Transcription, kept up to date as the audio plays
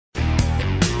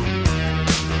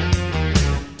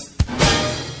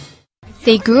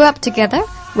They grew up together,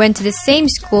 went to the same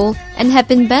school, and have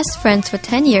been best friends for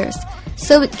 10 years.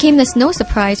 So it came as no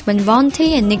surprise when Ron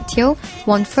Tay and Nick Teo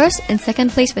won first and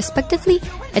second place respectively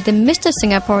at the Mr.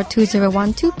 Singapore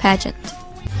 2012 pageant.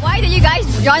 Why did you guys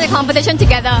join the competition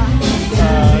together?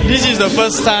 This is the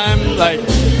first time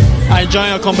I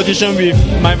joined a competition with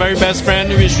my very best friend,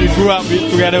 which we grew up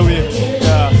together with.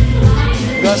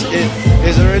 Because it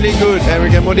is really good and we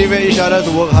can motivate each other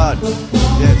to work hard.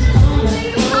 Yes.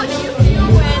 How did you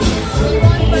feel when he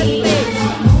won first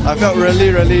place? I felt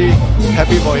really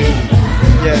happy for him.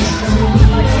 Yes.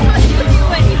 How did you feel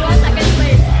when he won second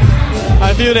place?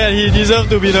 I feel that he deserved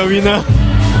to be the winner.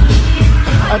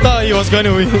 I thought he was going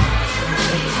to win.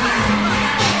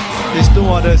 He's too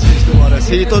modest.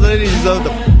 He totally deserved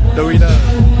the winner.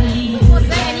 Was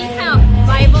there any kind of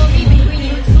rivalry between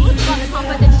you two throughout the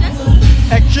competition?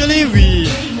 Actually,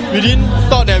 we didn't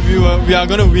thought that we are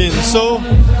going to win. So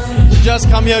we just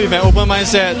come here with an open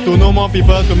mindset to know more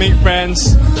people, to make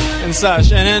friends and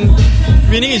such. And then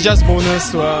winning is just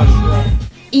bonus to us.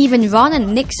 Even Ron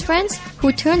and Nick's friends,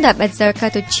 who turned up at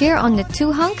Zerka to cheer on the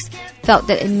two hunks, felt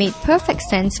that it made perfect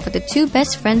sense for the two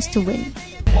best friends to win.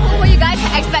 Who were you guys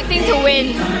expecting to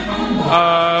win?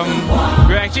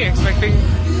 We're actually expecting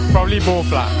probably both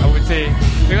lah, I would say.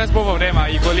 Because both of them are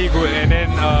equally good and then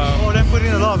both of them put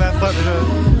in a lot of effort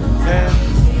and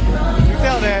we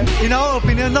felt that, in our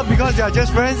opinion, not because they are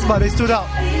just friends, but they stood out.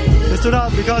 They stood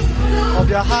out because of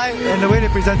their height and the way they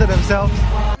presented themselves.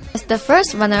 As the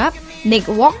first runner-up, Nick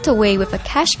walked away with a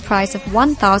cash prize of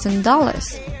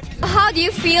 $1,000. How do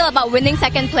you feel about winning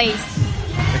second place?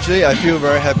 Actually, I feel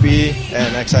very happy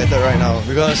and excited right now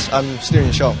because I'm still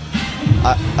in shock.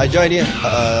 I joined in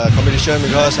a competition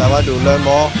because I want to learn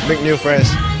more, make new friends,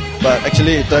 but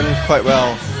actually it turned quite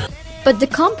well. But the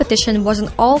competition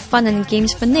wasn't all fun and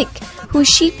games for Nick, who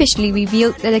sheepishly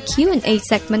revealed that the Q&A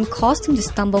segment caused him to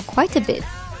stumble quite a bit.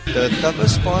 The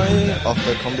toughest point of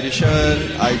the competition,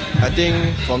 I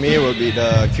think for me will be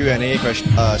the Q&A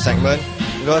segment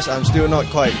because I'm still not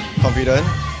quite confident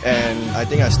and I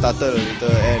think I started a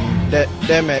little and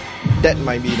that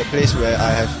might be the place where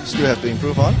I still have to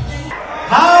improve on.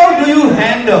 How do you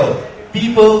handle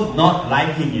people not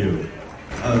liking you?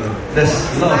 There's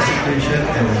a lot of situation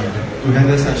and to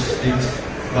handle such things,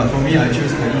 but for me I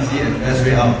choose the easy and best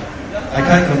way out. I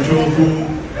can't control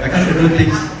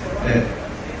things that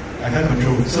I can't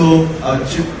control, so I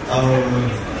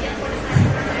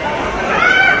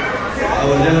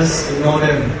will just ignore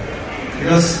them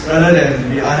because rather than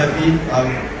be unhappy,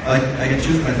 I can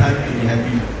choose my time to be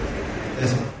happy.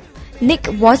 That's all. Nick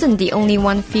wasn't the only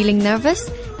one feeling nervous.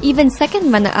 Even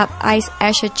second runner-up Ice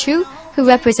Asher Chu, who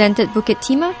represented Bukit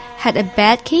Timur, had a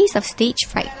bad case of stage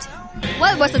fright.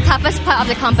 What was the toughest part of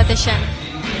the competition?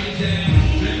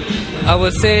 I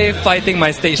would say fighting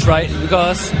my stage fright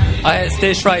because I had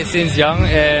stage fright since young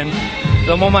and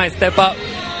the moment I step up,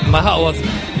 my heart was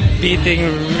beating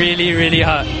really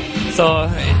hard. So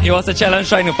it was a challenge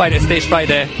trying to fight the stage fright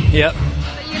there. Yep.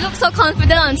 You look so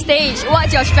confident on stage.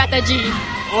 What's your strategy?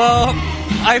 Well,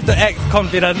 I have to act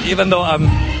confident even though I'm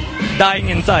dying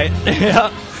inside.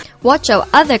 Watch our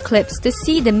other clips to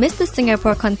see the Mr.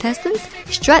 Singapore contestants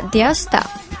strut their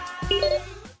stuff.